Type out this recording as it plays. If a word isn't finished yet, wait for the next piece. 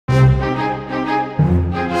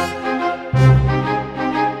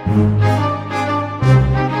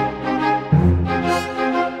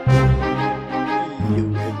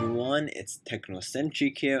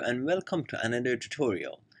TechnooCentric here, and welcome to another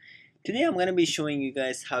tutorial. Today I'm going to be showing you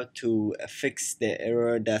guys how to fix the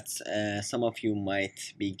error that some of you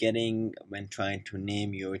might be getting when trying to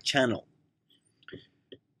name your channel.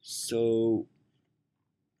 So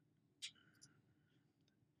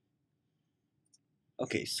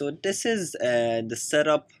this is the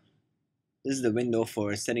setup. This is the window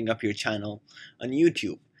for setting up your channel on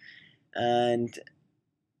YouTube. And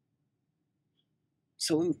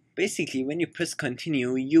so basically when you press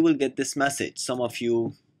continue, you will get this message. Some of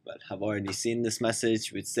you have already seen this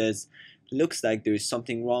message which says, looks like there is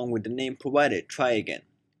something wrong with the name provided, try again.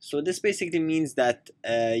 So this basically means that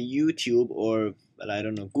YouTube or I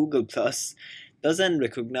don't know, Google Plus doesn't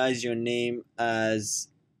recognize your name as,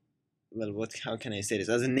 how can I say this,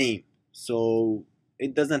 as a name. So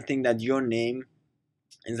it doesn't think that your name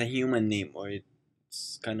is a human name, or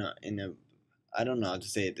it's kind of in a, I don't know how to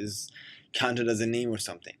say it, is counted as a name or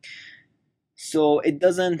something. So it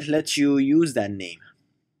doesn't let you use that name.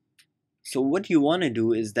 So what you want to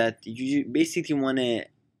do is that you basically want to,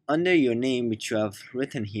 under your name which you have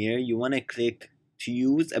written here, you want to click to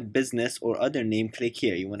use a business or other name. Click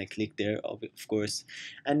here, you want to click there, of course,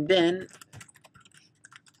 and then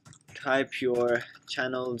type your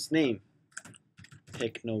channel's name,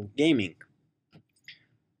 Techno Gaming.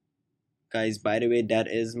 Guys, by the way, that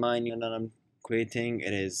is mine that I'm creating.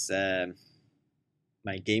 It is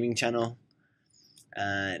my gaming channel,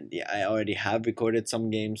 and yeah, I already have recorded some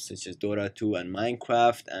games such as Dota 2 and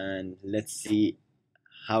Minecraft, and let's see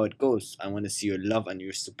how it goes. I want to see your love and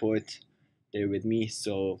your support there with me,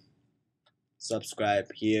 so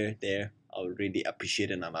subscribe here, there, I'll really appreciate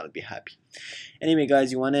it and I'll be happy. Anyway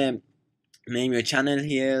guys, you want to name your channel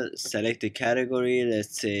here, select the category,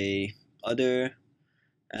 let's say other,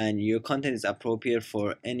 and your content is appropriate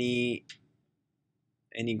for any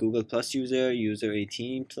Google Plus user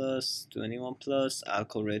 18 plus, 21 plus,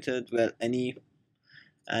 alcohol rated, well, any,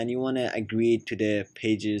 and you want to agree to the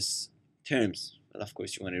page's terms. Well, of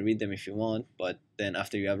course you want to read them if you want, but then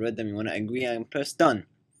after you have read them, you want to agree and press done.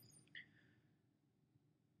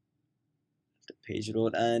 The page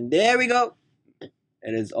load, and there we go, it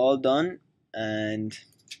is all done, and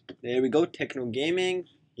there we go, Techno Gaming.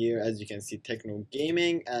 Here, as you can see, Techno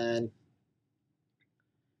Gaming, and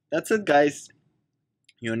that's it guys.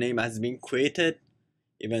 Your name has been created,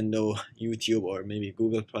 even though YouTube or maybe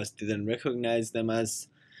Google Plus didn't recognize them as,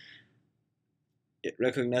 it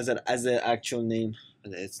recognized it as an actual name.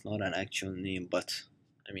 It's not an actual name, but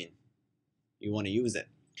I mean, you want to use it.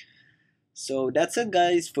 So that's it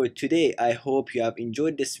guys for today. I hope you have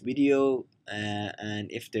enjoyed this video,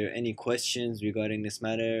 and if there are any questions regarding this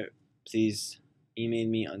matter, please email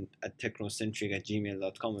me at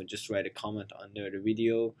TechnooCentric@gmail.com, or just write a comment under the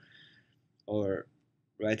video, or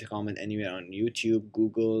write a comment anywhere on YouTube,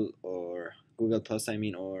 Google, or Google Plus,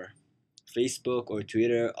 or Facebook or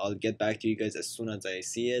Twitter. I'll get back to you guys as soon as I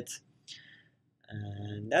see it.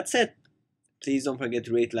 And that's it. Please don't forget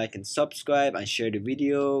to rate, like, and subscribe, and share the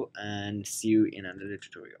video, and see you in another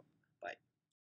tutorial.